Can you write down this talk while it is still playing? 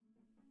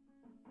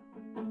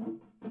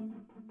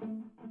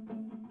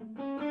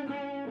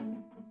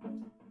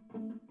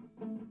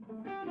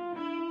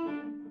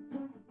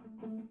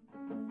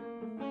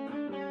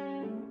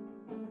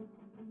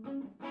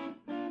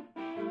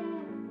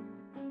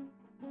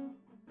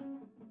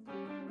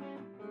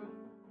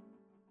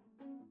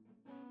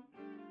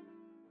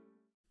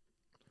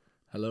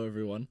Hello,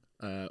 everyone.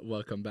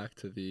 Welcome back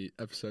to the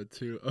episode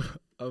 2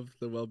 of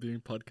the Wellbeing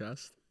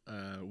Podcast.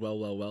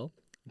 Well.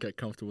 Get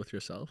comfortable with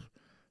yourself.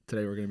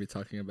 Today, we're going to be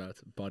talking about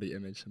body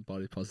image and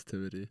body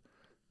positivity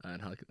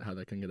and how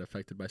that can get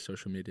affected by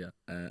social media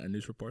and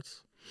news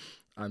reports.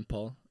 I'm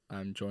Paul.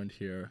 I'm joined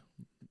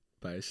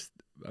by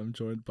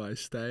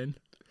Stijn.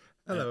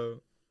 Hello.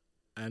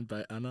 And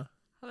by Anna.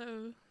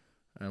 Hello.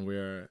 And we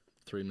are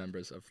 3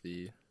 members of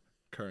the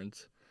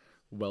current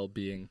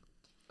Wellbeing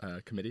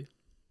Committee.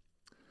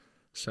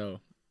 So,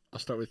 I'll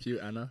start with you,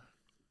 Anna.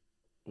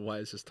 Why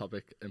is this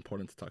topic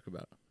important to talk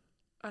about?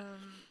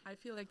 I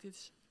feel like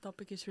this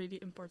topic is really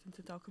important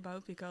to talk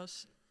about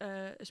because,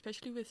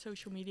 especially with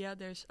social media,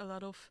 there's a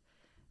lot of,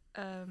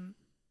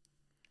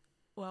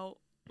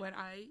 when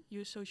I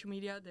use social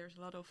media, there's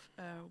a lot of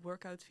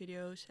workout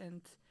videos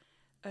and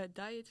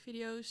diet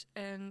videos,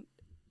 and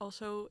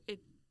also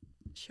it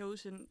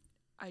shows an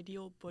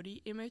ideal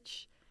body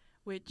image,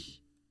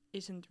 which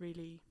isn't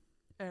really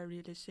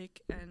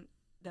realistic, and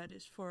that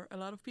is for a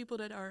lot of people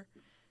that are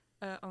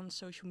on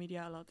social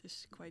media, a lot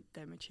is quite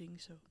damaging.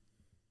 So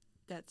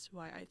that's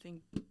why I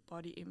think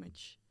body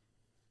image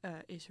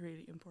is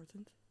really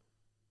important.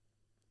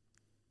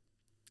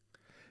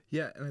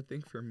 Yeah, and I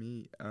think for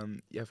me,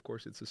 of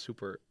course, it's a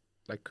super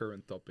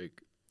current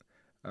topic.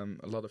 A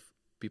lot of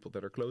people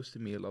that are close to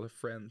me, a lot of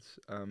friends,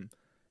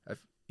 have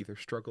either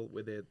struggled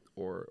with it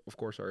or, of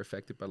course, are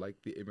affected by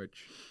the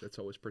image that's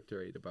always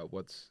portrayed about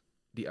what's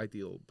the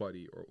ideal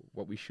body or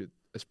what we should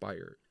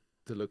aspire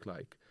to look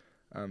like.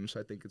 So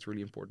I think it's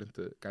really important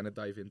to kind of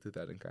dive into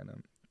that and kind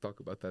of talk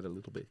about that a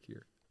little bit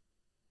here.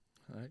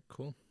 All right,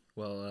 cool.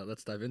 Well,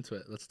 let's dive into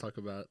it. Let's talk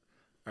about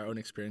our own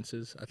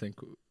experiences. I think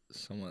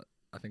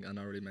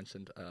Anna already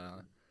mentioned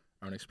our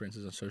own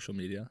experiences on social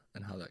media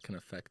and how that can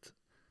affect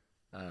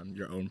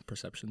your own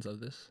perceptions of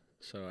this.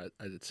 So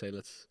I'd say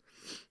let's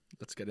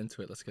get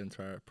into it. Let's get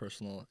into our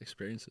personal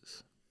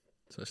experiences.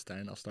 So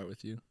Stijn, I'll start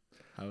with you.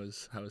 How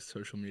has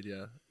social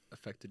media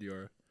affected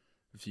your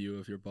view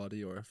of your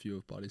body or view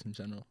of bodies in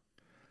general?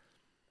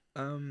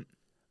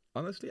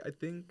 Honestly, I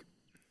think,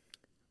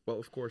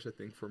 of course, I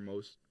think for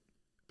most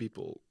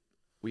people,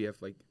 we have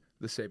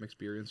the same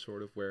experience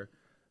sort of where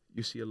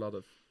you see a lot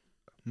of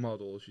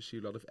models, you see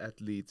a lot of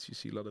athletes, you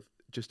see a lot of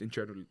just in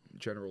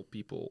general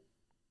people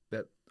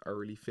that are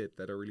really fit,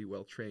 that are really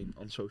well trained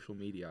on social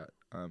media.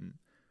 And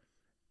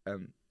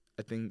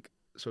I think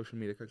social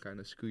media can kind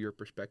of skew your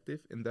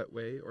perspective in that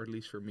way, or at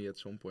least for me at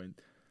some point,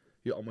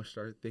 you almost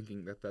start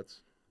thinking that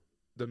that's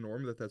the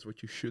norm, that's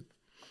what you should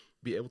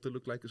be able to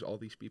look like, because all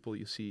these people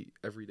you see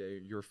every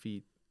day, your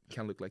feed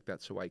can look like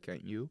that, so why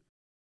can't you?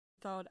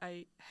 Thought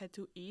I had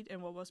to eat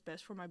and what was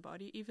best for my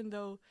body, even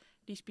though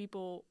these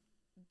people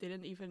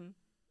didn't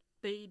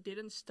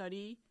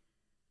study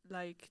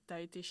like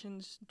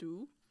dietitians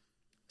do.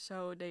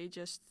 So they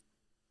just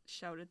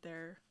shouted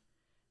their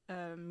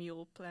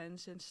meal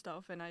plans and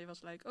stuff, and I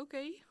was like,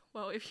 okay,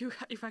 well,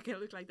 if I can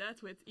look like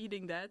that with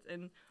eating that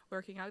and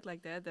working out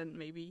like that, then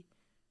maybe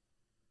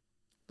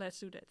let's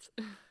do that.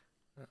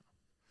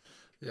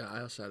 Yeah,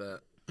 I also had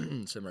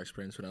a similar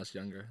experience when I was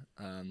younger.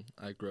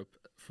 I grew up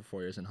for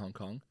 4 years in Hong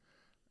Kong,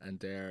 and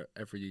there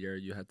every year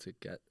you had to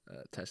get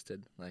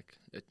tested.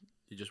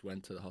 You just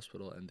went to the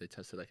hospital and they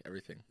tested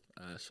everything.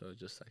 So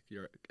just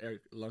your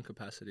lung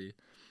capacity,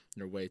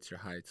 your weights, your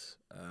heights,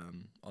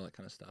 all that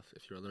kind of stuff.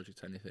 If you're allergic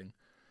to anything,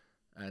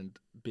 and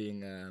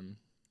being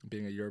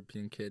a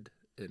European kid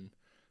in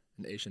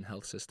an Asian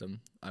health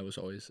system, I was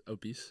always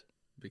obese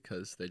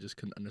because they just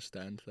couldn't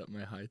understand that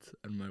my height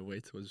and my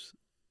weight was.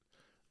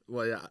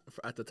 Well, yeah.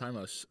 At the time,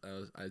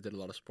 I did a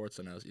lot of sports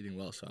and I was eating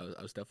well, so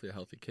I was definitely a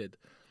healthy kid.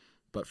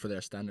 But for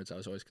their standards, I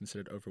was always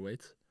considered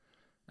overweight,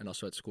 and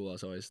also at school, I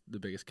was always the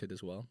biggest kid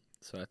as well.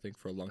 So I think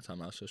for a long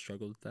time, I also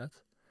struggled with that.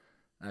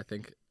 And I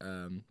think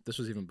this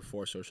was even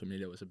before social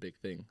media was a big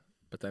thing.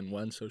 But then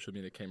when social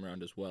media came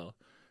around as well,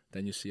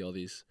 then you see all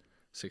these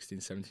 16,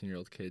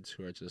 17-year-old kids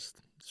who are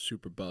just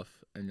super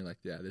buff, and you're like,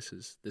 yeah, this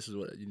is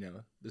what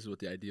this is what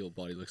the ideal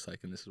body looks like,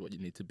 and this is what you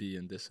need to be,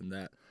 and this and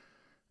that.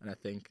 And I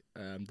think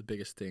the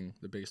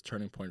biggest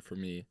turning point for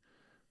me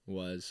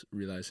was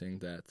realizing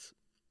that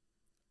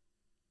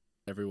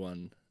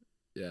everyone,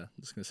 yeah,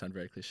 it's going to sound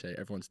very cliche,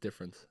 everyone's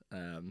different.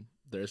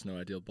 There is no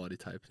ideal body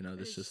type,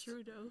 It's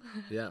true though.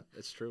 Yeah,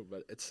 it's true,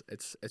 but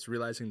it's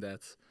realizing that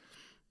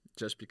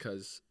just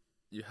because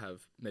you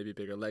have maybe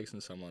bigger legs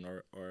than someone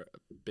or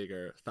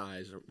bigger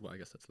thighs, or, well, I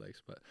guess that's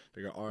legs, but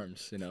bigger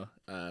arms,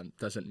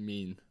 doesn't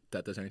mean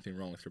that there's anything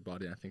wrong with your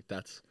body. I think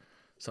that's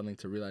something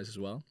to realize as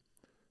well.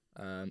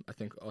 I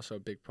think also a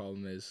big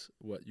problem is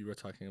what you were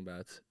talking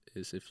about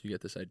is if you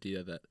get this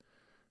idea that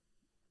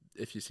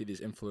if you see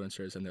these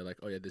influencers and they're like,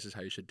 oh yeah, this is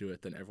how you should do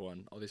it, then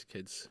all these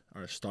kids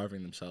are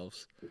starving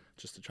themselves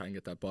just to try and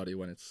get that body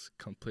when it's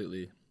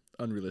completely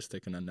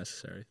unrealistic and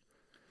unnecessary.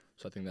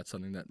 So I think that's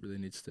something that really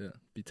needs to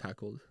be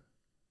tackled.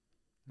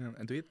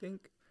 And do you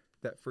think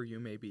that for you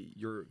maybe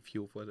your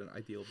view of what an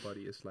ideal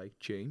body is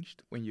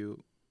changed when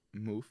you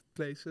moved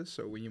places?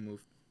 So when you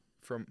moved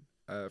from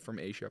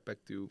Asia back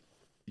to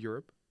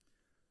Europe?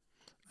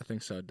 I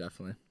think so,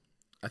 definitely.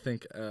 I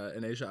think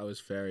in Asia I was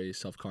very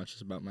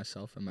self-conscious about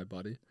myself and my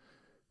body.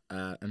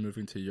 And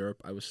moving to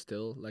Europe, I was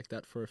still like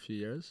that for a few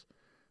years.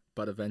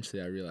 But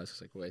eventually I realized,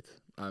 it's like, wait,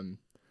 I'm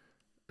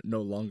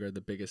no longer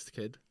the biggest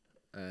kid.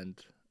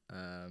 And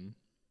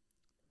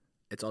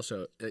it's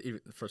also,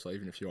 first of all,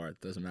 even if you are,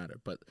 it doesn't matter.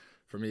 But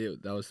for me,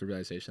 that was the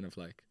realization of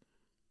like,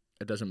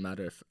 it doesn't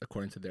matter if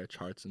according to their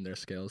charts and their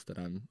scales that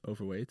I'm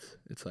overweight.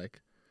 It's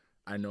like,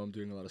 I know I'm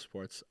doing a lot of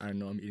sports. I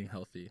know I'm eating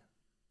healthy.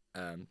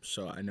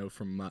 So I know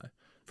for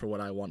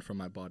what I want from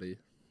my body,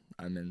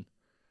 I'm in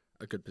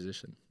a good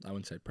position. I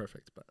wouldn't say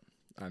perfect, but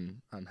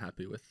I'm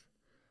happy with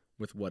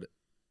what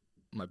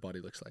my body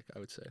looks like, I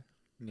would say.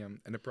 Yeah,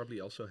 and it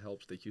probably also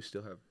helps that you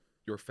still have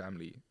your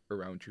family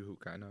around you who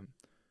kind of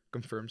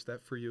confirms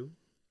that for you.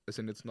 As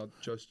in, it's not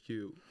just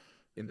you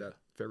in that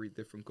very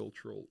different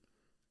cultural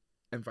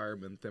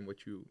environment than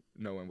what you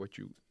know and what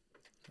you...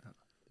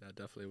 Yeah,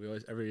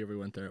 definitely. Every year we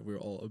went there, we were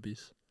all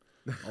obese.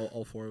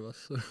 all four of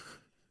us.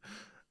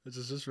 Which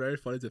is just very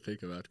funny to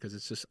think about, because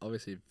it's just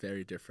obviously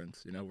very different.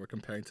 You know, we're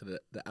comparing to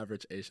the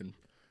average Asian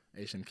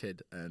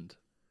kid, and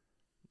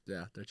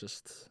yeah, they're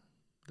just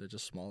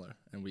smaller,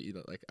 and we eat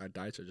like our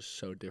diets are just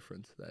so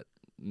different that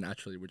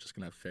naturally we're just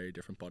gonna have very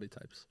different body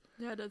types.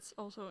 Yeah, that's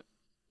also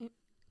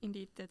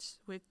indeed that's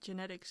with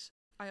genetics.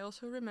 I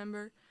also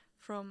remember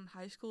from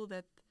high school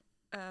that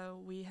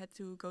we had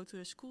to go to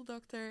a school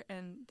doctor,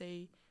 and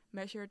they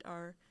measured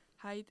our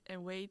height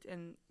and weight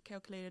and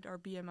calculated our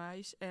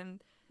BMIs.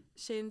 And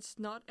since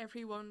not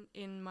everyone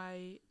in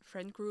my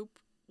friend group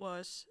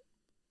was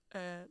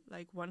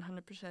like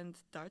 100%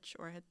 Dutch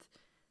or had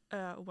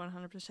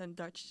 100%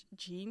 Dutch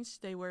genes,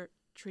 they were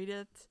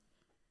treated.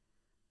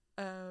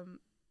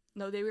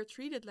 They were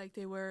treated like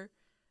they were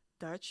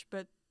Dutch,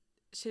 but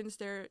since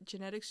their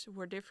genetics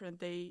were different,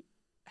 they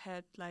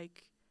had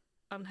like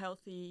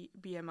unhealthy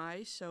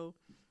BMIs. So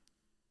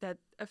that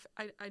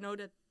I know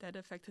that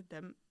affected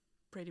them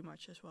pretty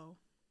much as well.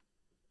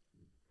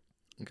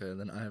 Okay,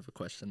 then I have a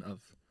question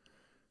of.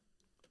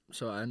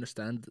 So I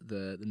understand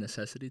the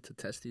necessity to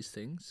test these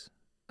things,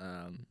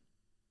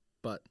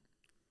 but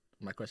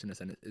my question is,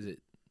 then,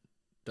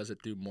 does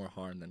it do more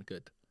harm than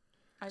good?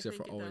 I Except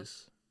think for it always,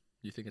 does.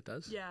 You think it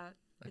does? Yeah,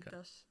 Okay. it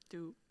does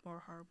do more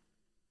harm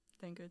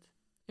than good,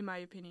 in my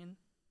opinion.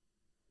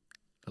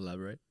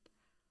 Elaborate.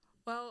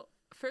 Well,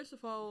 first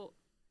of all,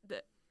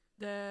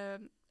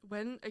 the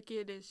when a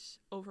kid is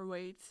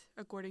overweight,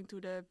 according to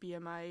the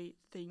BMI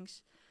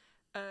things,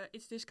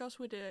 it's discussed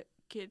with the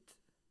kid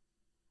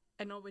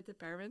and not with the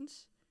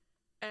parents.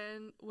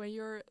 And when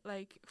you're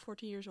like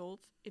 14 years old,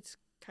 it's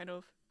kind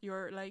of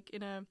you're like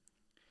in a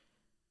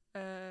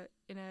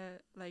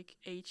like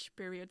age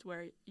period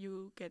where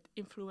you get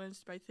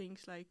influenced by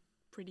things like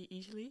pretty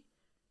easily.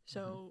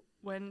 So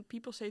when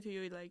people say to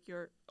you like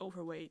you're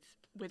overweight,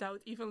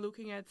 without even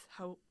looking at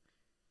how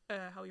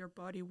your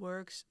body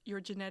works, your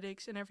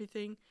genetics and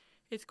everything,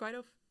 it's quite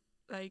of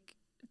like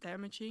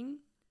damaging,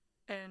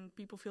 and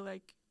people feel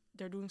like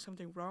they're doing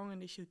something wrong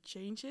and they should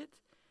change it.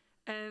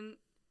 And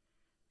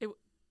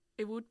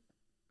it would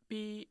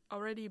be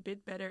already a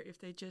bit better if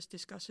they just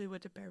discuss it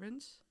with the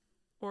parents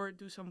or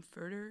do some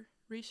further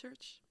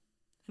research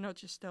and not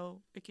just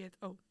tell a kid,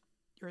 oh,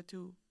 you're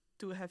too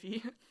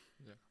heavy.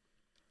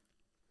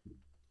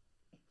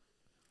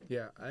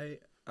 Yeah, I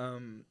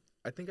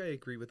think I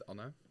agree with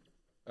Anna.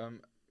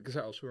 Because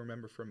I also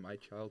remember from my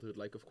childhood,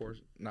 like, of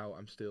course, now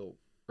I'm still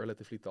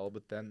relatively tall,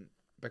 but then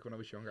back when I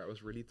was younger, I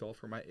was really tall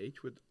for my age,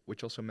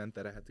 which also meant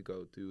that I had to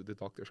go to the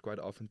doctors quite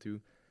often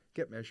to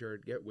get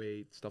measured, get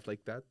weighed, stuff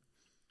like that.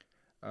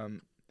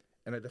 And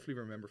I definitely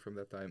remember from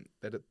that time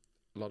that at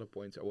a lot of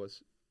points I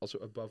was also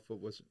above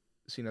what was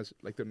seen as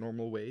like the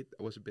normal weight.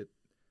 I was a bit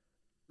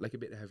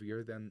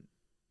heavier than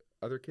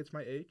other kids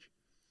my age.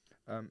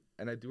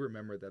 And I do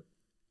remember that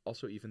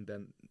also even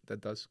then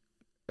that does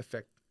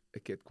affect a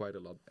kid quite a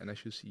lot. And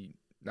as you see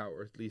now,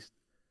 or at least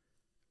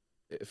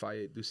if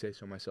I do say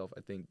so myself,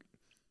 I think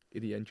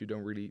in the end you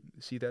don't really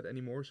see that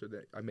anymore. So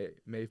that I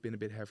may have been a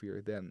bit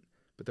heavier then,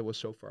 but that was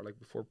so far like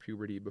before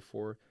puberty,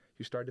 before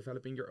you start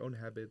developing your own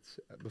habits,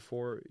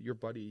 before your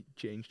body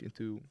changed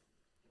into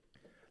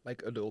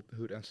like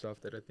adulthood and stuff,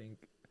 that I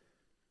think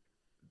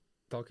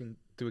talking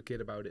to a kid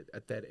about it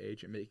at that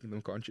age and making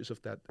them conscious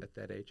of that at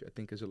that age, I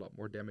think is a lot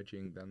more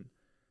damaging than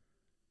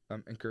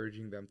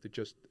encouraging them to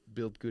just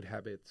build good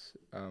habits,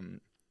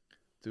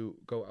 to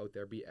go out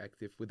there, be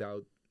active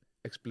without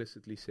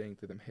explicitly saying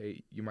to them,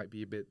 hey, you might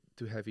be a bit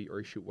too heavy or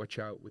you should watch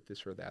out with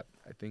this or that.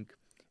 I think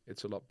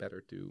it's a lot better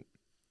to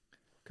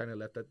kind of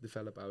let that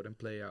develop out and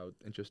play out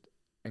and just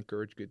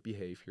encourage good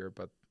behavior,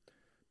 but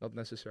not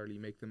necessarily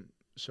make them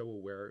so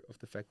aware of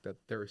the fact that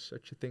there is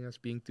such a thing as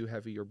being too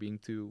heavy or being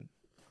too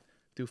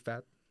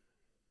fat.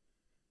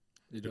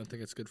 You don't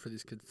think it's good for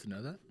these kids to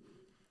know that?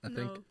 I No.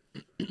 think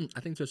I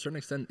think to a certain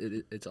extent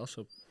it's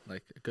also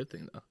like a good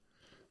thing though,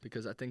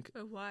 because I think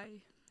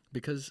Why?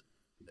 because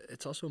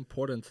it's also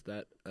important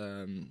that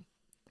I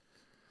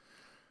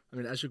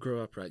mean, as you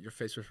grow up, right, you're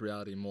faced with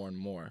reality more and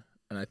more,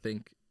 and I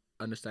think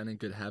understanding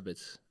good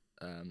habits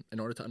in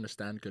order to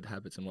understand good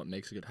habits and what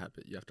makes a good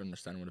habit, you have to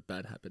understand what a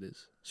bad habit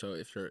is. So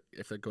if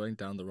they're going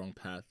down the wrong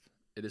path,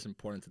 it is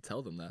important to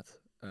tell them that.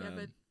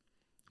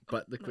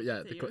 But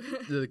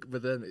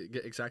but then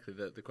exactly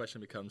the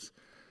question becomes: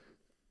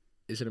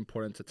 is it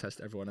important to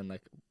test everyone? And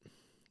like,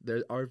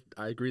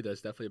 I agree.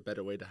 There's definitely a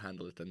better way to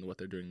handle it than what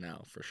they're doing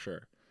now, for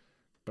sure.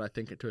 But I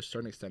think to a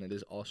certain extent, it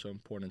is also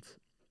important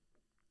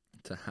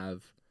to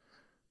have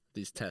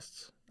these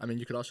tests. I mean,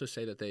 you could also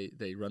say that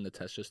they run the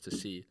test just to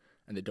see,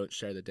 and they don't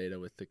share the data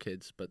with the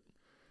kids. But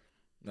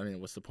I mean,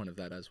 what's the point of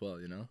that as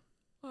well? You know?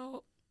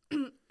 Well,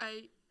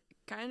 I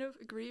kind of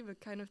agree,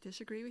 but kind of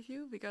disagree with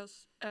you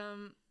because,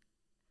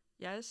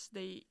 yes,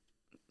 they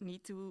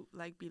need to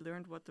like be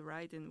learned what the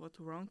right and what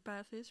the wrong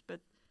path is. But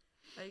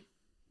like,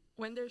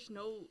 when there's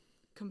no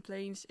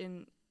complaints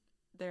in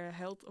their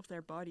health of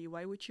their body,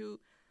 why would you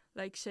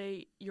like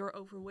say you're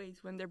overweight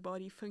when their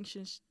body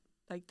functions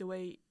like the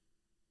way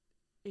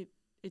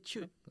it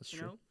should? That's you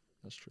true. know?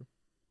 That's true.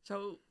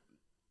 So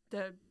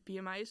the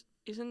BMI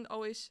isn't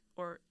always,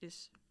 or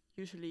is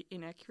usually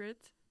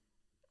inaccurate,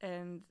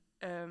 and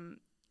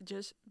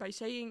just by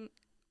saying,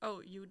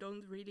 oh, you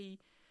don't really,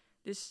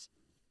 this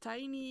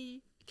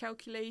tiny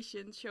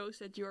calculation shows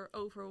that you're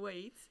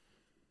overweight,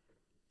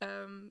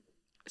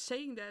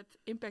 saying that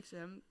impacts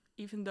them,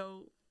 even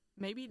though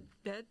maybe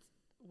that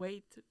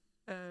weight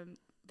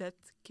that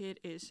kid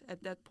is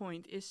at that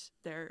point is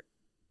their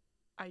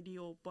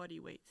ideal body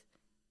weight.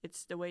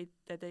 It's the weight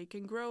that they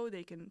can grow,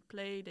 they can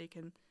play, they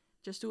can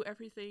just do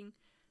everything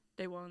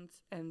they want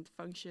and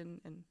function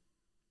and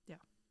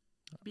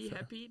be Fair.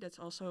 happy. That's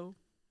also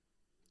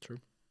True.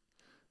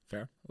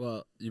 Fair.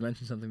 Well, you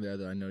mentioned something there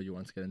that I know you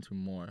want to get into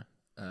more.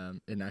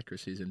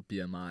 Inaccuracies in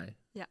BMI.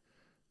 Yeah.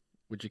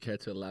 Would you care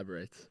to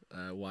elaborate?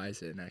 Why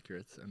is it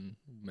inaccurate, and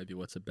maybe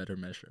what's a better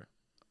measure?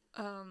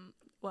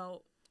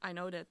 well, I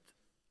know that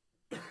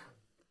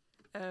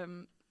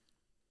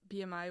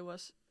BMI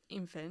was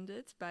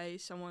invented by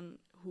someone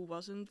who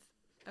wasn't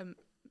a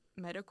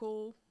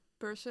medical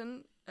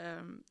person.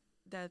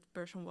 That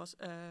person was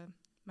a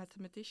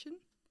mathematician,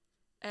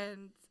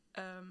 and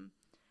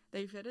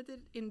they invented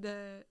it in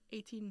the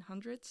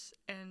 1800s,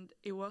 and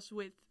it was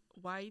with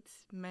white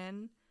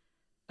men.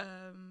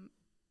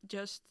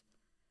 Just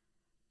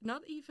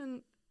not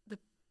even the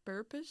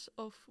purpose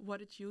of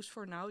what it's used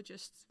for now.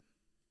 Just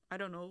I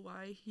don't know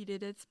why he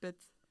did it, but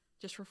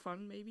just for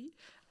fun maybe.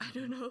 I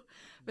don't know.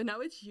 But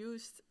now it's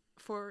used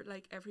for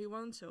like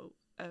everyone, so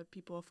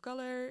people of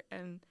color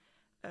and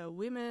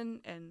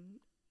women and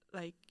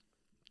like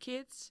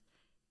kids,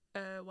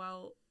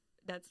 while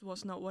that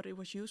was not what it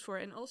was used for.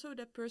 And also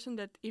that person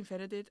that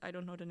invented it, I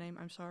don't know the name,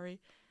 I'm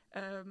sorry,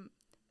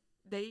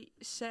 they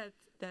said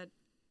that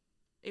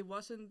it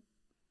wasn't,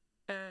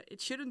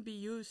 it shouldn't be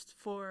used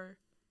for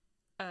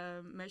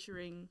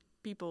measuring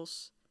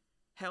people's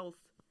health,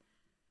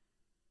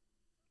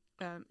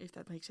 if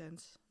that makes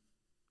sense.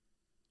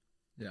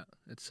 Yeah,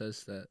 it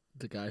says that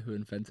the guy who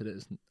invented it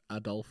is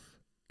Adolphe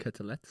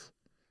Quetelet.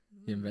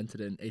 He invented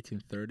it in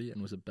 1830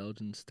 and was a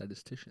Belgian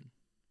statistician.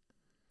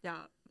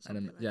 Yeah.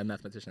 And a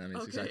mathematician. I mean,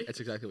 Okay. it's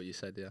exactly what you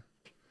said, yeah.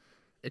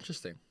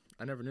 Interesting.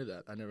 I never knew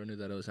that. I never knew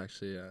that it was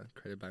actually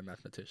created by a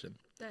mathematician.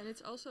 Yeah, and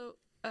it's also,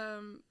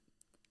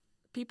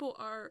 people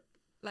are,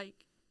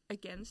 like,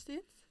 against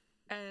it,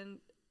 and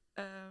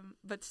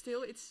but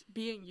still it's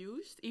being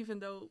used, even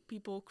though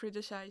people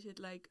criticize it,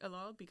 like, a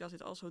lot, because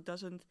it also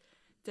doesn't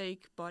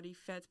take body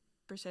fat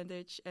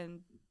percentage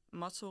and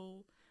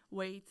muscle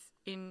weight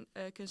in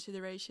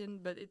consideration,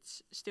 but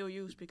it's still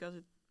used because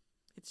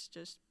it's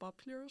just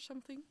popular or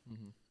something.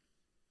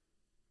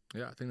 Mm-hmm.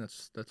 Yeah, I think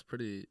that's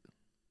pretty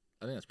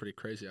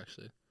crazy,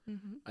 actually.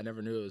 Mm-hmm. I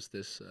never knew it was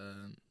this.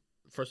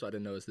 First of all, I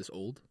didn't know it was this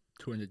old,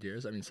 200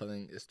 years. I mean,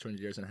 something is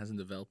 200 years and hasn't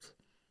developed.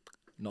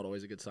 Not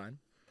always a good sign.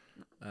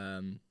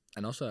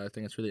 And also, I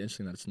think it's really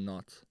interesting that it's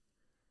not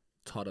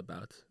taught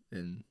about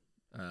in,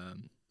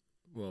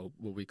 what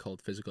we call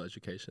physical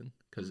education,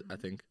 because I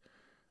think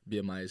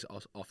BMI is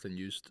often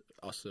used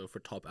also for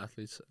top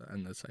athletes,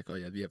 and it's like, oh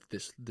yeah, we have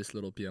this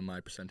little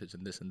BMI percentage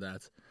and this and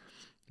that.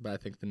 But I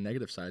think the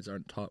negative sides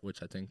aren't taught,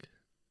 which I think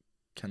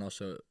can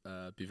also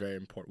be very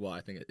important. Well, I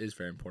think it is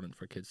very important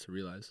for kids to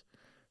realize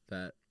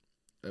that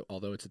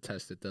although it's a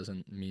test, it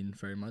doesn't mean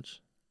very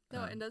much.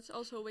 No, and that's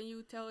also when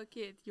you tell a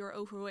kid you're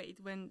overweight,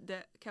 when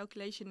the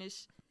calculation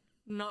is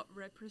not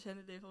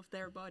representative of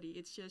their body.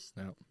 It's just,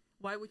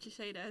 why would you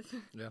say that?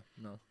 Yeah,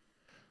 no,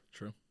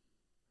 true.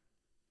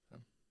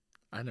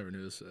 I never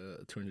knew it was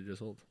 200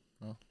 years old.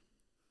 Oh.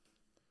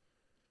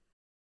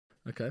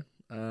 Okay,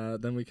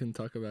 then we can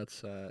talk about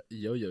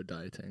yo-yo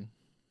dieting,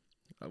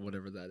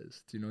 whatever that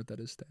is. Do you know what that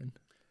is, Stan?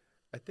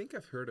 I think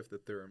I've heard of the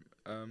term,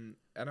 and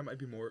I might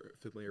be more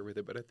familiar with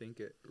it, but I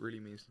think it really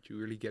means that you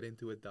really get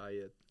into a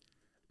diet,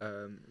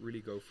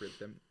 really go for it,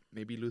 then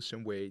maybe lose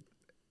some weight,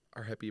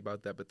 are happy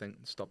about that, but then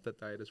stop that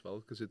diet as well,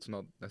 because it's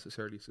not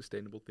necessarily a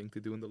sustainable thing to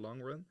do in the long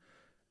run.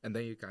 And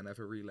then you kind of have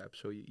a relapse.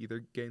 So you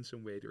either gain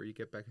some weight or you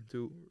get back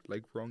into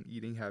like wrong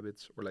eating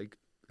habits or like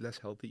less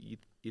healthy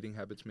eating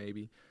habits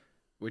maybe,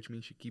 which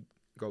means you keep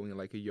going in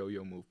like a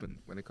yo-yo movement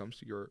when it comes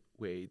to your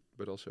weight,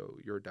 but also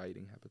your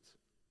dieting habits.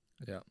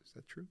 Yeah. Is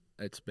that true?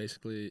 It's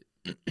basically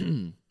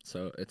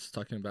so it's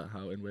talking about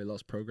how in weight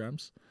loss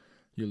programs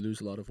you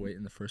lose a lot of weight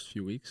in the first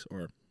few weeks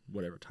or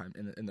whatever time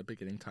in the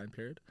beginning time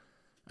period,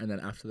 and then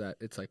after that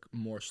it's like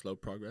more slow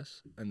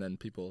progress, and then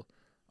people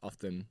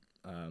often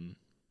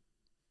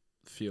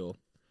feel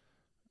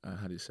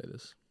how do you say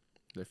this?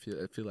 They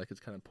feel like it's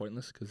kind of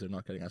pointless because they're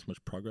not getting as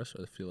much progress, or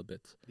they feel a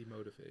bit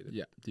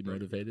Demotivated.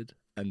 demotivated,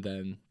 and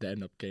then they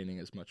end up gaining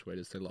as much weight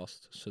as they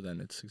lost. So then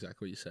it's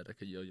exactly what you said,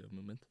 like a yo-yo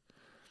movement.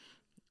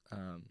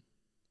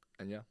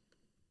 And yeah,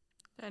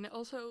 And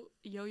also,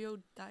 yo-yo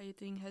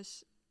dieting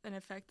has an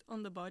effect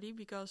on the body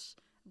because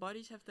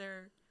bodies have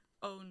their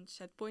own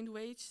set point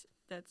weights.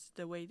 That's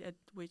the weight at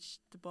which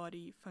the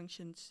body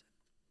functions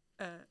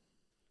at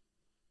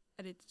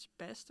its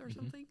best or Mhm.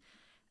 something.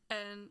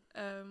 And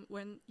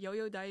when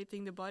yo-yo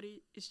dieting, the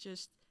body is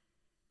just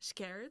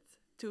scared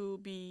to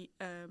be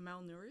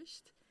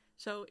malnourished.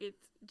 So it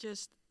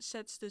just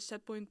sets the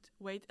set point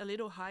weight a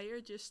little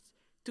higher just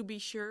to be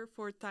sure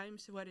for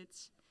times when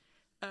it's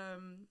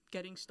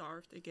getting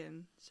starved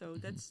again. So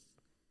Mhm. that's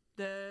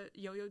the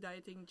yo-yo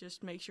dieting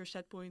just makes your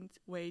set point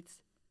weight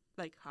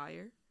like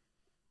higher.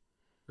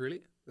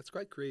 Really? That's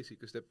quite crazy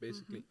because that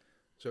basically,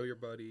 so your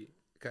body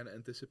kind of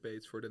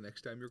anticipates for the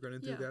next time you're going to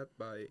do Yeah. that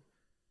by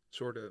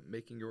sort of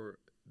making your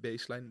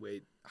baseline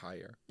weight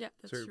higher. Yeah,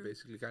 that's So you're true.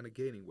 basically kind of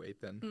gaining weight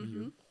then when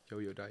you Mhm.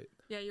 yo-yo diet.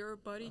 Yeah, your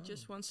body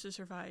just wants to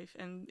survive,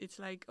 and it's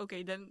like,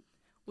 okay, then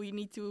we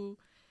need to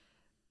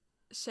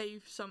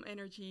save some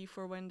energy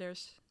for when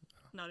there's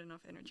not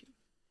enough energy.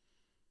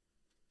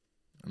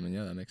 I mean,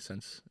 yeah, that makes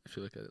sense if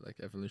you look at it like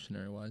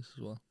evolutionary wise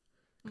as well,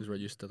 because we're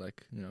used to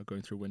like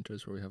going through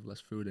winters where we have less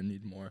food and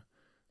need more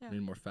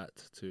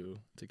fat to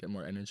get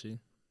more energy,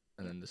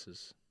 and then this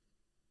is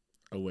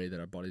a way that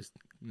our body's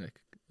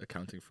like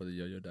accounting for the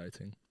yo-yo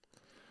dieting.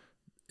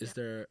 Is Yeah.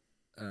 there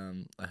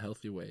a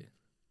healthy way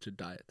to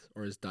diet,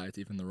 or is diet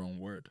even the wrong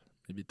word?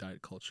 Maybe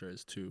diet culture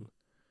is too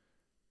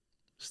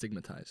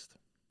stigmatized.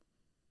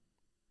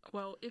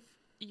 Well, if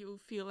you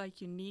feel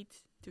like you need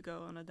to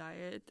go on a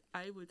diet,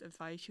 I would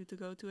advise you to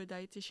go to a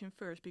dietitian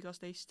first because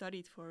they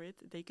studied for it.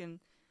 They can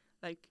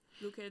like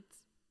look at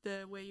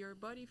the way your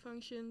body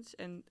functions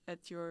and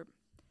at your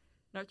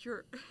not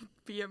your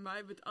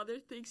BMI but other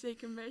things they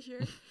can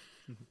measure.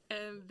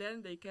 And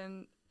then they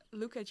can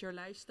look at your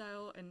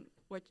lifestyle and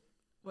what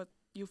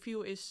you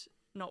feel is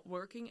not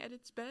working at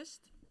its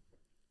best,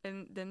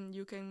 and then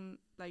you can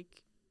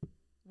like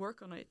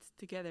work on it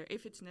together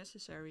if it's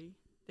necessary.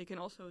 They can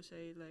also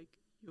say like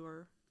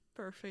you're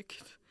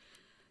perfect.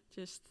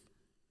 Just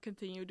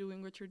continue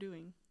doing what you're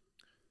doing.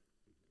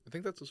 I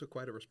think that's also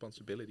quite a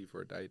responsibility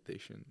for a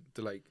dietitian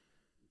to like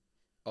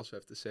also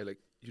have to say like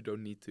you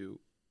don't need to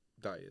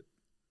diet.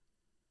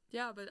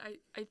 Yeah, but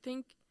I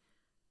think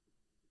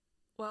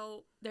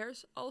well,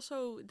 there's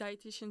also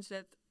dietitians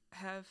that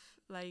have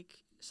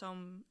like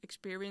some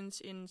experience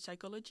in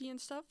psychology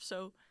and stuff,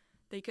 so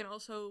they can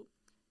also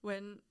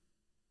when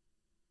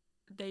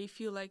they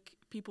feel like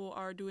people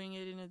are doing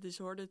it in a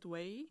disordered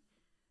way,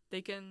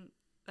 they can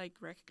like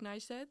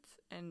recognize that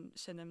and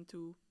send them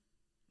to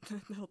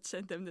not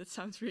send them, that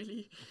sounds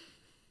really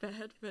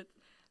bad, but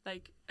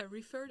like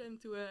refer them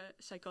to a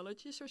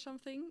psychologist or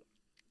something.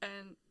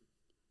 And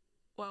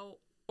well,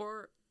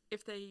 or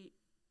if they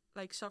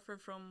like suffer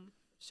from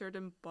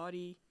certain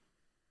body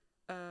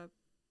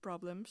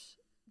problems,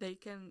 they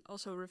can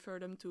also refer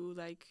them to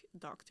like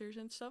doctors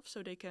and stuff,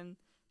 so they can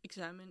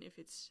examine if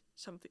it's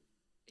something,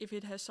 if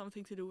it has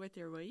something to do with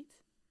their weight.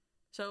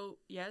 So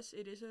yes,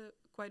 it is a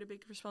quite a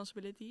big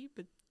responsibility,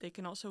 but they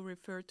can also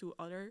refer to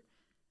other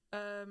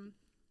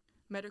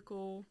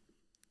medical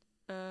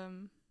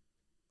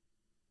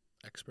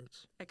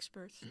Experts.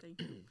 experts. Thank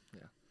you.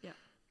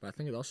 But I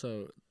think it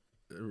also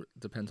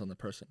depends on the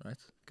person, right?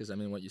 Because I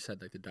mean, what you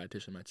said, like the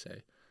dietitian might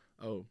say,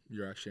 "Oh,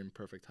 you're actually in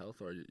perfect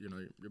health, or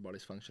your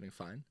body's functioning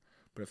fine."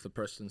 But if the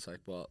person's like,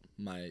 "Well,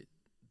 my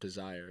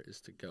desire is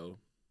to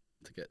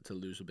get to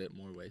lose a bit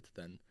more weight,"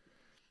 then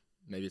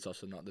maybe it's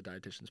also not the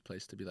dietitian's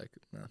place to be like,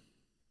 "Nah."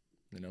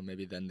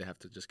 Maybe then they have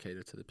to just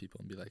cater to the people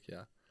and be like,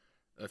 "Yeah,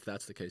 if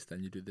that's the case,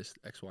 then you do this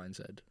X, Y, and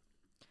Z."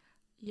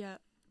 Yeah,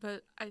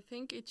 but I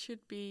think it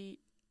should be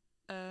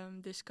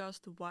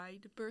discussed why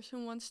the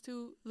person wants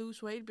to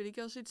lose weight,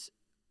 because it's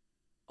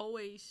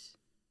always,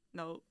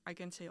 no, I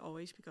can't say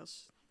always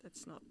because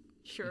that's not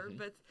sure, Mhm.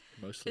 but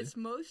Mostly. it's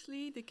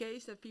mostly the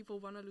case that people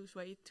want to lose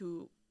weight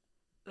to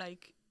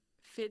like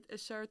fit a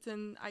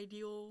certain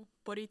ideal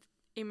body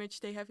image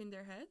they have in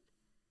their head.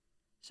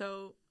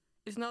 So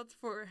it's not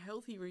for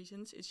healthy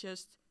reasons, it's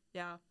just,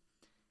 yeah,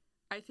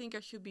 I think I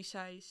should be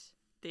size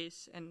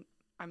this and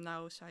I'm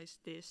now size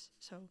this,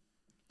 so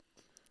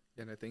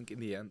And I think in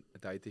the end, a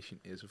dietitian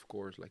is of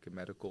course like a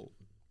medical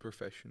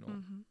professional.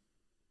 mhm.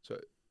 So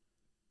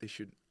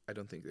I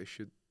don't think they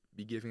should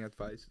be giving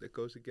advice that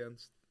goes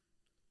against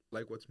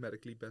like what's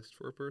medically best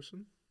for a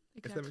person.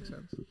 Exactly. If that makes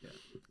sense.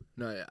 Yeah.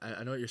 No,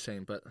 I know what you're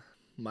saying, but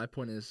my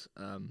point is,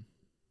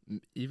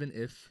 even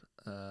if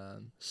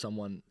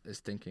someone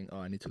is thinking, "Oh,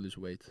 I need to lose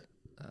weight,"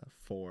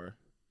 for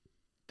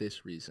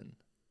this reason.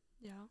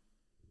 Yeah.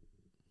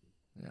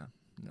 Yeah.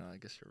 No, I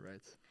guess you're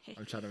right.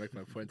 I'm trying to make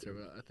my point here,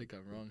 but I think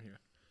I'm wrong here.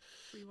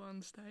 We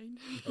won, Stein.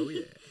 Oh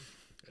yeah.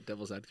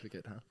 Devil's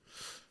advocate, huh?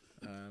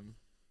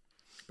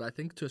 But I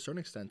think to a certain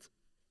extent,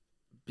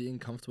 being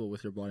comfortable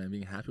with your body and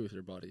being happy with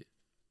your body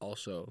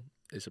also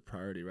is a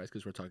priority, right?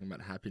 Because we're talking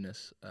about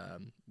happiness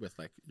with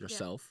like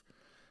yourself.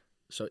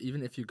 So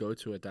even if you go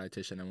to a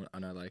dietitian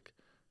and are like,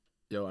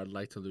 yo, I'd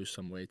like to lose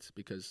some weight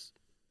because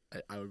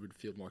I would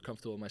feel more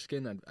comfortable in my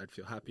skin, I'd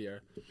feel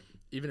happier,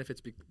 even if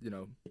it's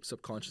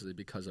subconsciously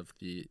because of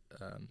the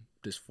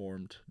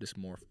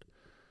dysmorphed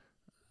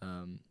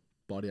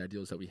body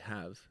ideals that we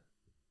have.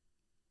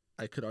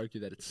 I could argue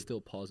that it's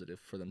still positive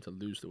for them to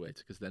lose the weight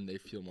because then they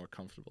feel more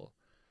comfortable.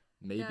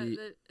 Maybe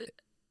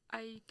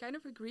I kind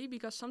of agree,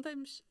 because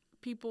sometimes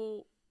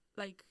people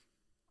like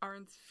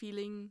aren't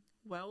feeling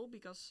well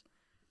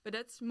but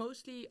that's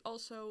mostly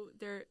also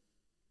they're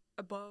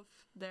above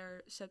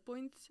their set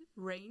point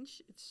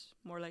range. It's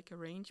more like a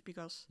range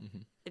because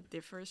it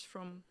differs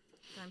from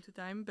time to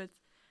time. But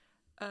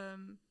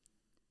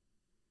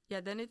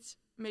then it's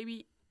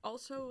maybe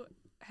also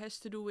has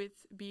to do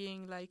with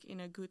being like in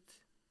a good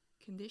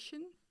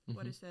condition.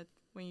 What is that?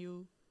 When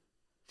you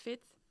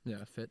fit?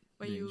 Yeah, fit.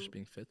 Just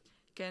being fit.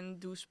 Can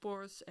do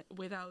sports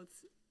without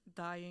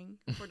dying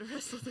for the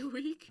rest of the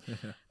week.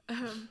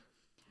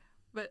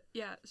 But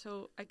yeah,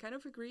 so I kind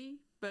of agree.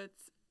 But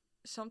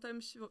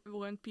sometimes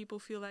when people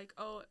feel like,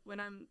 oh, when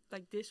I'm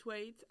like this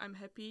weight, I'm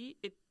happy,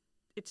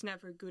 it's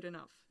never good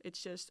enough.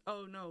 It's just,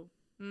 oh no,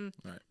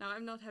 right. Now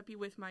I'm not happy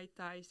with my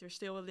thighs. They're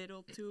still a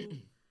little too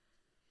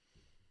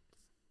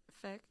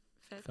fat.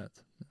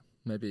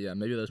 Yeah.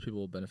 Maybe those people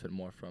will benefit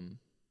more from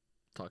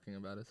talking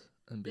about it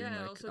and being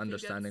like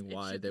understanding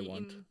why they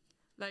want.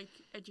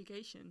 Like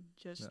education,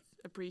 just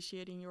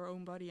appreciating your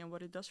own body and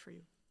what it does for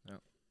you.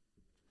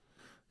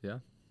 Yeah,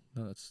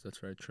 no, that's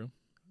very true.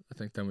 I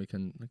think then we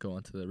can go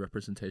on to the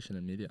representation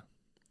in media,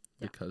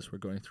 because we're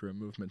going through a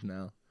movement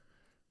now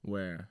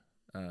where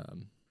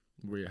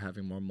we're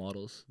having more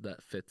models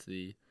that fit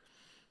the,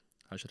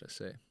 how should I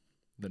say,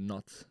 the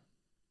not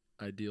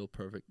ideal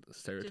perfect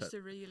stereotype. Just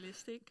a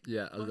realistic.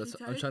 Yeah,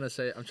 I'm trying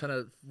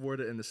to word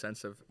it in the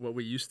sense of what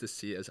we used to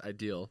see as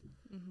ideal.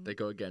 They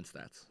go against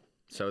that.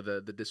 So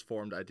the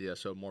disformed idea,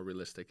 so more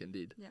realistic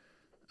indeed. Yeah.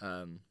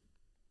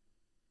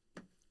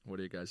 What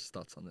are you guys'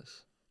 thoughts on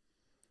this?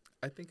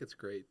 I think it's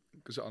great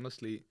because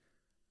honestly,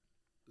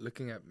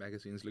 looking at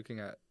magazines, looking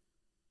at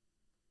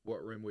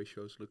what runway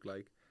shows look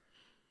like,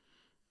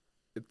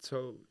 it's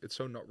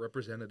so not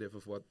representative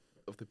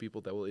of the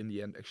people that will in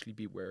the end actually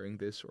be wearing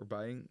this or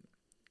buying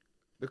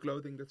the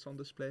clothing that's on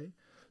display.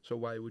 So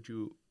why would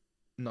you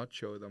not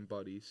show them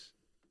bodies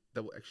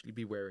that will actually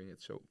be wearing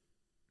it? So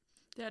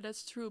yeah,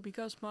 that's true,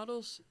 because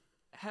models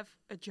have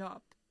a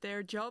job.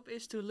 Their job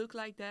is to look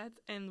like that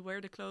and wear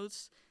the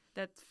clothes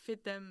that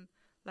fit them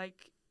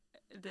like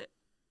the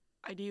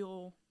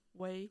ideal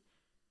way.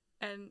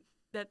 And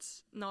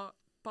that's not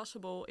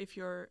possible if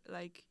you're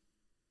like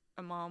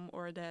a mom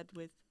or a dad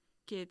with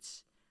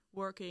kids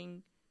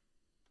working.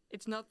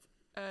 It's not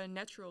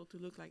natural to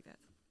look like that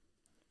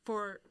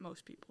for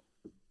most people.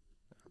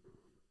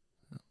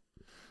 Yeah.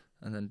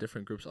 And then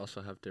different groups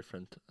also have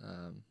different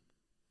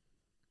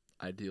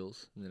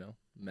ideals,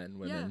 men,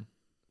 women,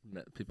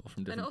 people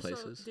from different places.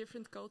 And also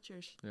different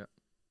cultures. Yeah.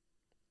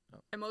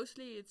 And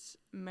mostly it's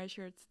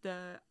measured,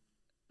 the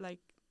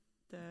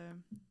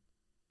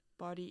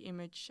body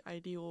image,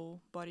 ideal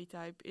body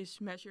type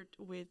is measured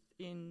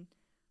within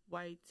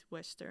white,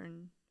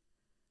 Western,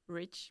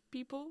 rich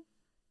people,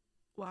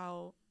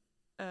 while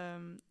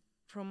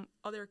from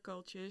other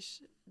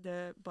cultures,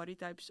 the body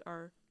types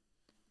are,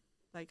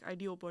 like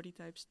ideal body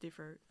types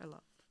differ a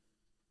lot.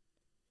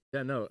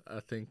 Yeah, no,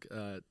 I think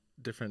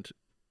different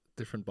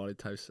body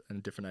types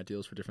and different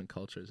ideals for different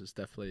cultures is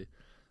definitely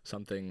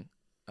something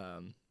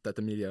that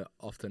the media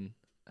often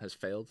has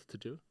failed to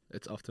do.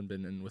 It's often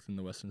been within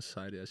the Western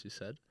society, as you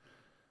said.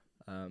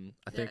 I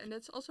think, and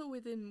that's also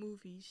within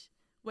movies.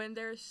 When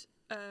there's,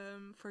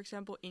 for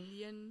example,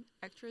 Indian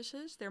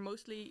actresses, they're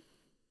mostly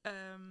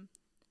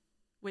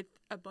with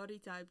a body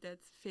type that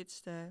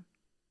fits the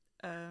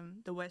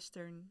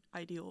Western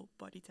ideal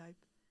body type.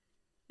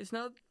 It's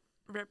not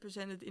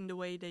represented in the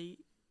way they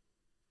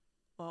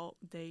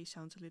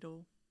sounds a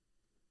little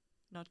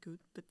not good,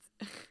 but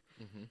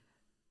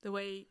the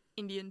way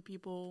Indian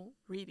people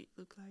really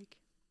look like.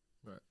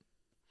 Right.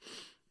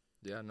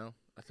 Yeah, no,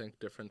 I think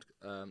different,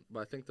 but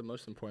I think the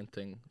most important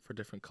thing for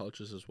different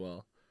cultures as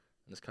well,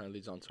 and this kind of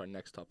leads on to our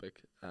next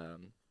topic,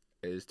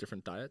 is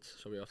different diets.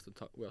 So we also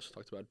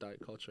talked about diet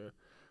culture,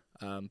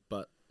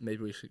 but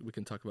maybe we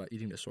can talk about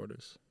eating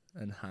disorders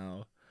and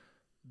how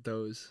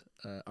those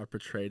are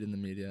portrayed in the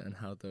media and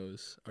how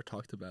those are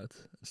talked about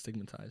and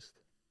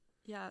stigmatized.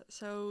 Yeah,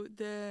 so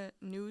the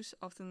news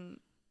often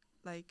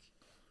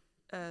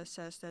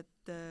says that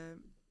the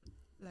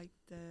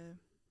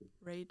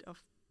rate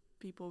of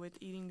people with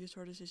eating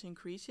disorders is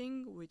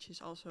increasing, which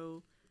is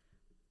also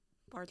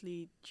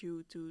partly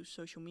due to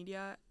social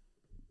media,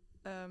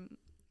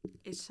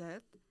 is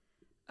said.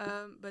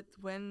 But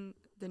when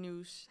the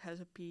news has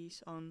a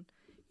piece on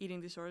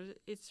eating disorders,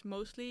 it's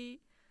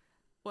mostly,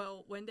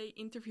 well, when they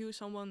interview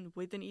someone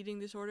with an eating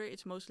disorder,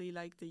 it's mostly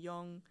like the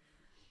young,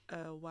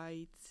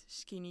 white,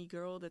 skinny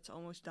girl that's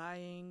almost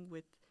dying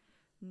with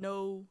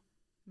no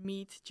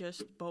meat,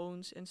 just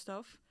bones and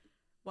stuff.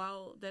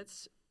 While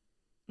that's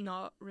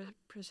not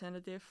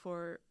representative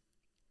for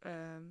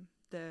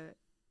the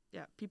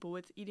people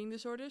with eating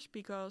disorders,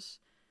 because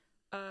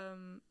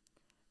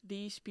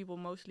these people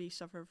mostly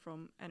suffer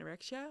from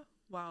anorexia,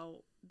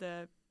 while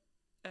the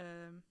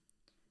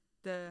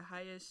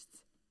highest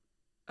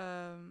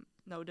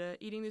the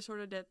eating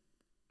disorder that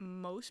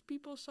most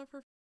people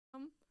suffer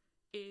from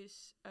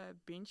is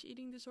binge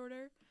eating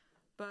disorder,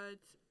 but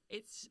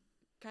it's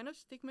kind of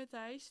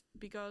stigmatized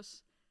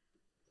because,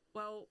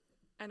 well,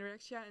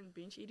 anorexia and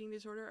binge eating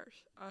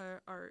disorders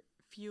are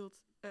viewed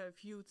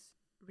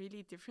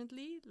really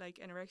differently. Like,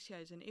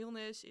 anorexia is an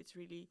illness, it's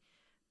really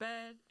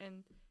bad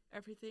and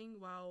everything,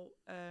 while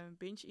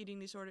binge eating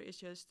disorder is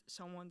just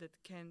someone that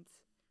can't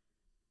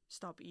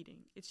stop eating.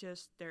 It's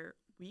just they're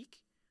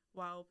weak,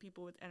 while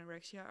people with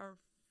anorexia are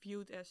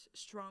viewed as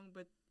strong,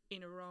 but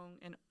in a wrong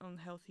and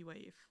unhealthy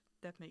way, if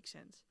that makes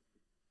sense.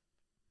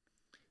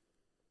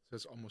 So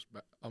it's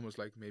almost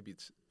like maybe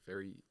it's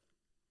very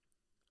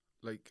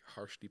like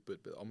harshly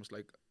put, but almost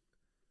like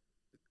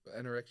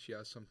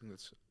anorexia is something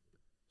that's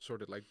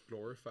sort of like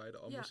glorified,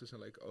 almost as in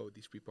like, oh,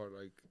 these people are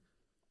like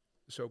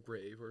so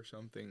brave or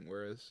something,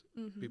 whereas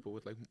people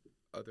with like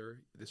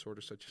other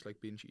disorders such as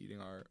like binge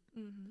eating are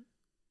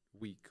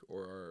weak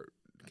or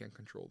can't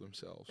control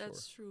themselves.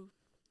 That's true.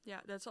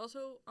 Yeah, that's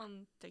also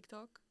on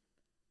TikTok.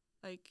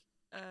 Like,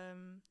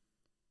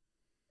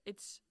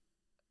 it's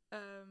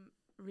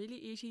really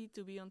easy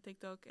to be on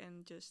TikTok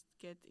and just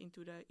get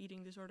into the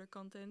eating disorder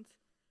content.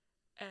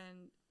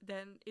 And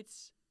then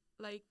it's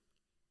like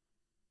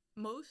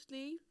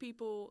mostly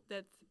people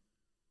that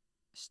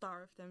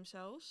starve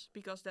themselves,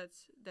 because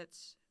that's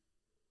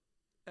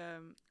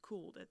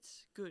cool,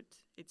 that's good.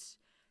 It's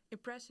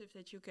impressive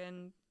that you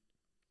can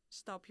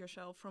stop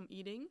yourself from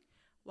eating,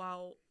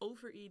 while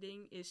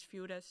overeating is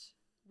viewed as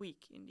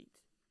weak indeed.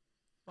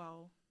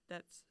 While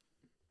that's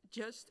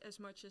just as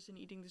much as an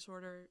eating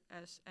disorder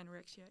as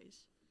anorexia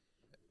is.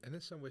 And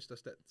in some ways,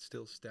 does that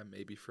still stem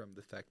maybe from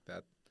the fact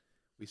that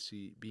we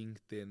see being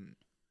thin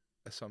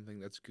as something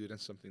that's good and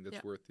something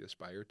that's worth to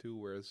aspire to,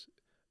 whereas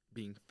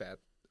being fat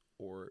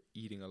or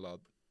eating a lot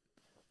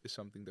is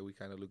something that we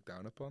kind of look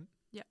down upon?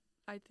 Yeah,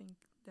 I think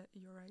that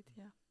you're right,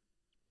 yeah.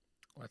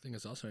 What I think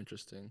is also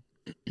interesting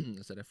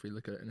is that if we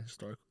look at it in a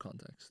historical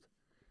context,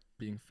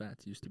 being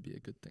fat used to be a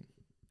good thing.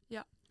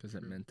 Yeah. Because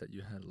it meant that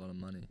you had a lot of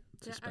money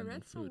to spend on food. I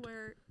read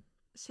somewhere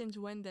since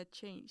when that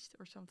changed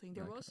or something.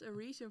 There was a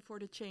reason for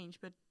the change,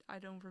 but I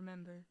don't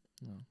remember.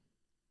 No.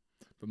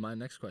 But my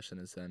next question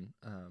is then,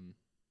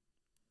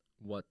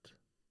 what's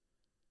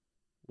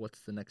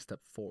the next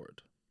step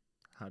forward?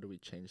 How do we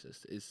change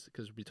this? Is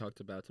because we talked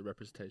about the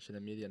representation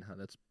in media and how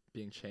that's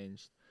being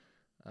changed,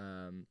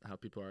 how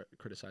people are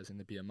criticizing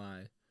the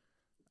BMI,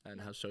 and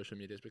how social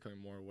media is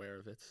becoming more aware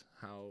of it.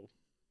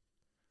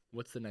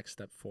 What's the next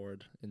step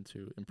forward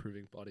into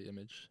improving body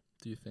image?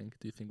 Do you think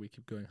we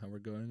keep going how we're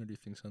going, or do you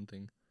think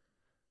something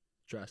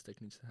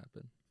drastic needs to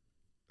happen?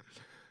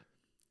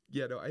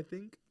 Yeah, no, I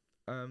think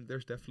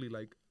there's definitely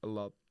like a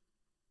lot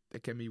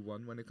that can be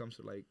won when it comes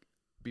to like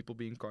people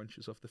being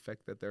conscious of the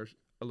fact that there's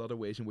a lot of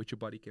ways in which your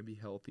body can be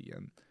healthy,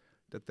 and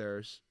that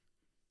there's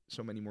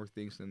so many more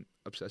things than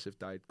obsessive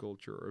diet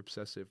culture or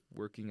obsessive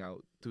working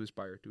out to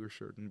aspire to a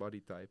certain body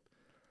type.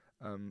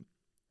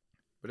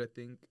 But I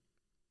think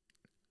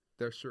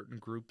there are certain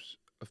groups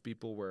of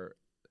people where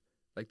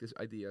like this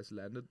idea has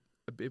landed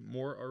a bit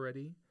more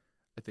already.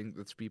 I think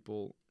that's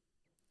people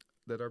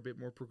that are a bit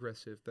more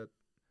progressive, that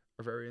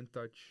are very in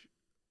touch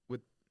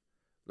with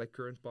like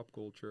current pop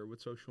culture,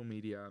 with social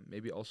media.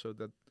 Maybe also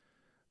that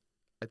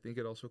I think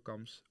it also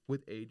comes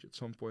with age at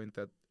some point,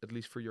 that at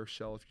least for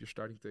yourself, you're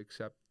starting to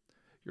accept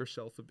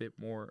yourself a bit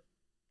more,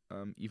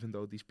 even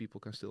though these people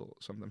can still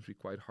sometimes be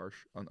quite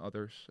harsh on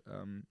others.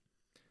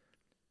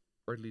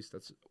 Or at least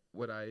that's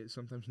what I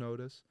sometimes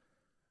notice.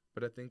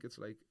 But I think it's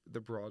like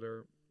the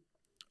broader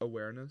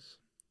awareness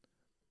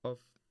of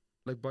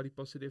like body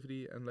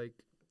positivity and like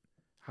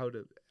how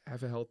to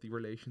have a healthy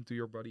relation to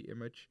your body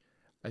image.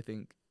 I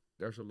think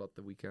there's a lot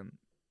that we can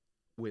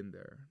win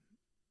there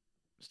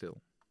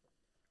still.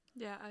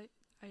 Yeah,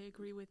 I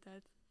agree with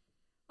that.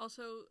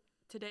 Also,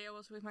 today I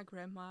was with my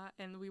grandma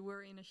and we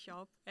were in a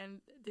shop,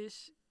 and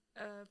this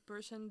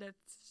person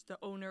that's the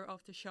owner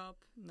of the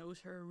shop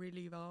knows her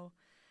really well.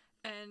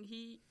 And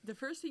the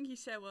first thing he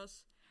said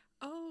was,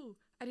 "Oh,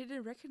 I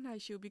didn't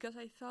recognize you because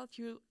I thought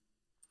you,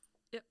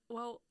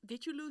 well,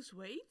 did you lose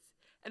weight?"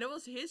 And it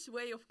was his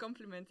way of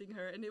complimenting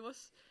her, and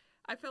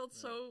I felt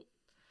so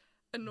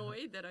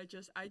annoyed that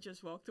I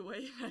just walked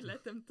away and I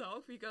let them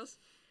talk, because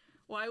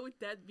why would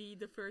that be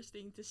the first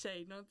thing to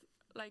say? Not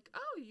like,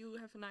 "Oh, you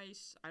have a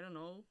nice, I don't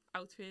know,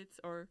 outfit,"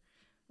 or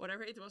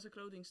whatever. It was a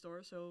clothing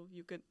store, so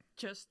you could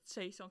just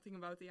say something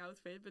about the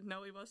outfit. But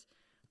no, it was,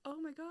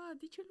 "Oh my God,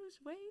 did you lose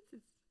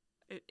weight?"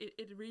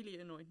 it really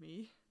annoyed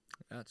me.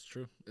 Yeah, it's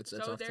true. It's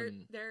So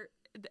often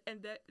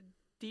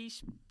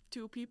these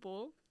two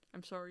people,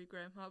 I'm sorry,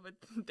 Grandma, but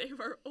they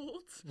were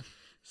old.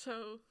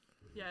 So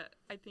yeah,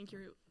 I think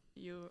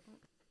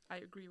I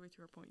agree with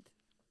your point.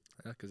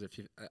 yeah, because if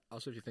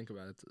you think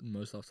about it,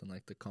 most often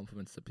like the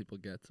compliments that people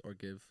get or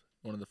give,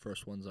 one of the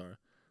first ones are,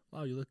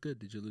 "Wow, you look good.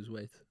 Did you lose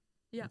weight?"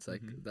 Yeah. It's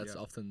like Mhm, that's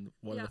yeah. often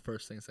one Yeah. of the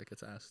first things that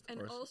gets asked. And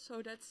or s-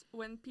 also, that's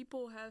when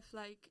people have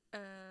like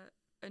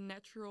a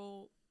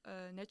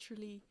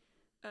naturally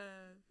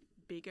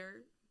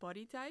bigger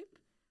body type.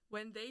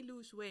 When they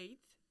lose weight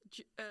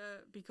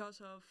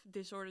because of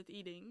disordered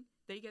eating,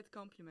 they get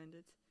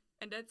complimented,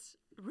 and that's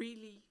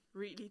really,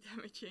 really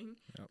damaging.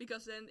 Yep.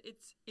 Because then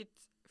it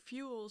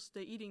fuels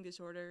the eating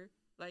disorder.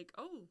 Like,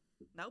 oh,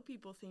 now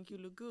people think you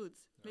look good.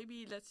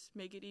 Maybe let's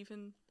make it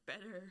even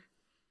better.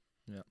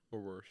 Or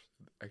worse,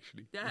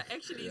 actually. Yeah,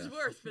 actually, it's Yeah.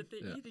 worse, but the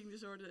Yeah. eating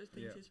disorder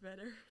thinks Yeah. it's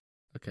better.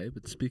 Okay,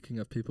 but speaking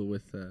of people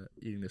with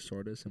eating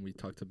disorders, and we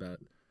talked about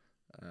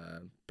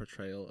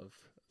portrayal of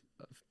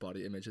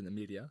body image in the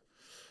media,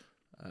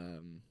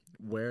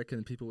 where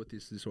can people with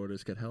these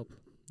disorders get help?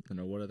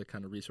 What are the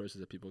kind of resources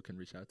that people can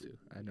reach out to?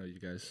 I know you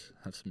guys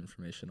have some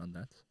information on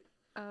that.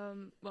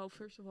 Well,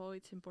 first of all,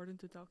 it's important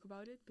to talk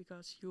about it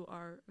because you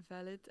are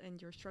valid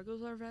and your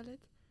struggles are valid.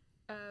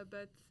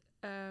 But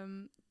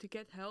to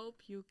get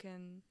help, you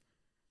can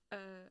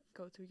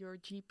go to your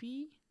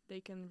GP.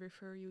 They can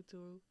refer you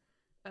to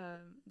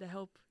the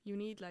help you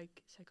need,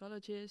 like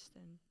psychologists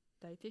and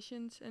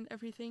dietitians and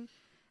everything.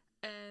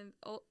 And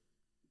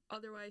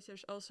otherwise,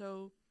 there's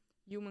also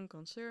Human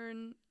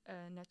Concern,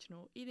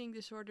 National Eating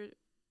Disorder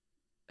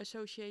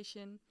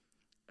Association,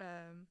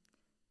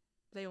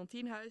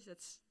 Leontienhuis,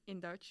 that's in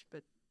Dutch,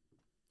 but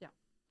yeah,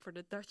 for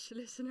the Dutch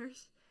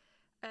listeners.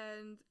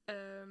 And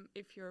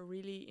if you're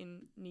really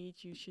in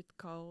need, you should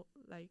call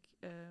like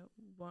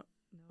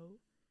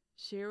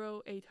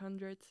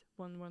 0800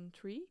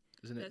 113.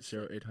 Isn't it That's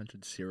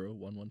 0800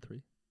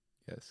 113?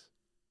 Yes.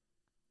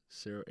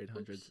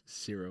 0800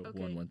 Oops.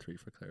 113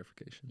 for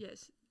clarification.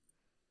 Yes,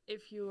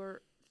 if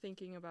you're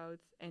thinking about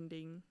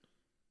ending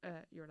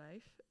your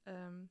life,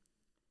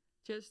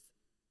 just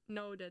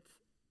know that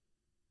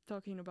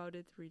talking about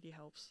it really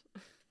helps.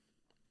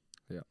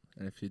 Yeah,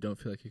 and if you don't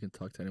feel like you can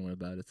talk to anyone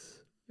about it,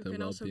 You The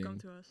can also come well-being-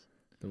 to us.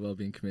 the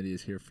Wellbeing Committee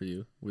is here for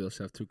you. We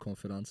also have two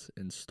confidants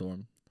in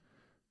Storm,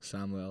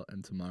 Samuel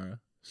and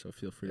Tamara. So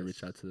feel free to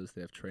reach Yes. out to those.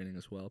 They have training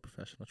as well,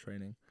 professional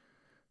training.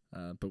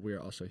 But we are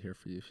also here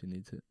for you if you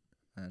need it.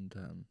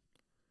 And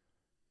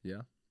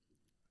yeah,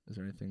 is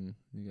there anything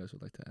you guys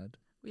would like to add?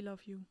 We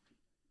love you.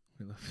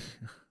 We love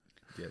you.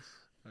 Yes.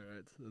 All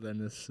right, then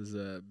this is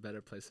a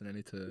better place than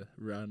any to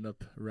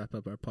wrap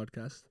up our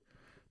podcast.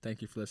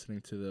 Thank you for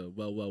listening to the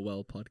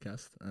Well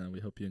podcast. We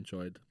hope you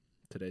enjoyed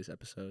today's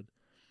episode,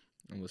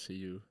 and we'll see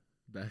you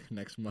back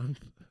next month.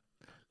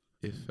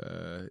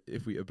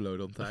 If we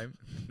upload on time,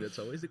 that's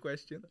always the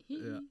question.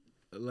 Yeah.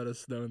 Let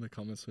us know in the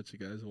comments what you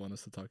guys want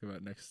us to talk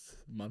about next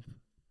month.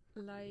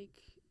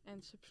 Like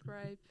and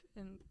subscribe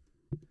and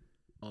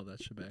All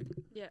that shebang.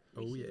 yeah,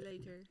 we Oh, see you yeah.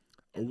 later.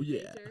 Oh, And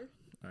yeah. later.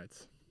 All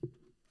right.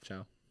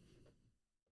 Ciao.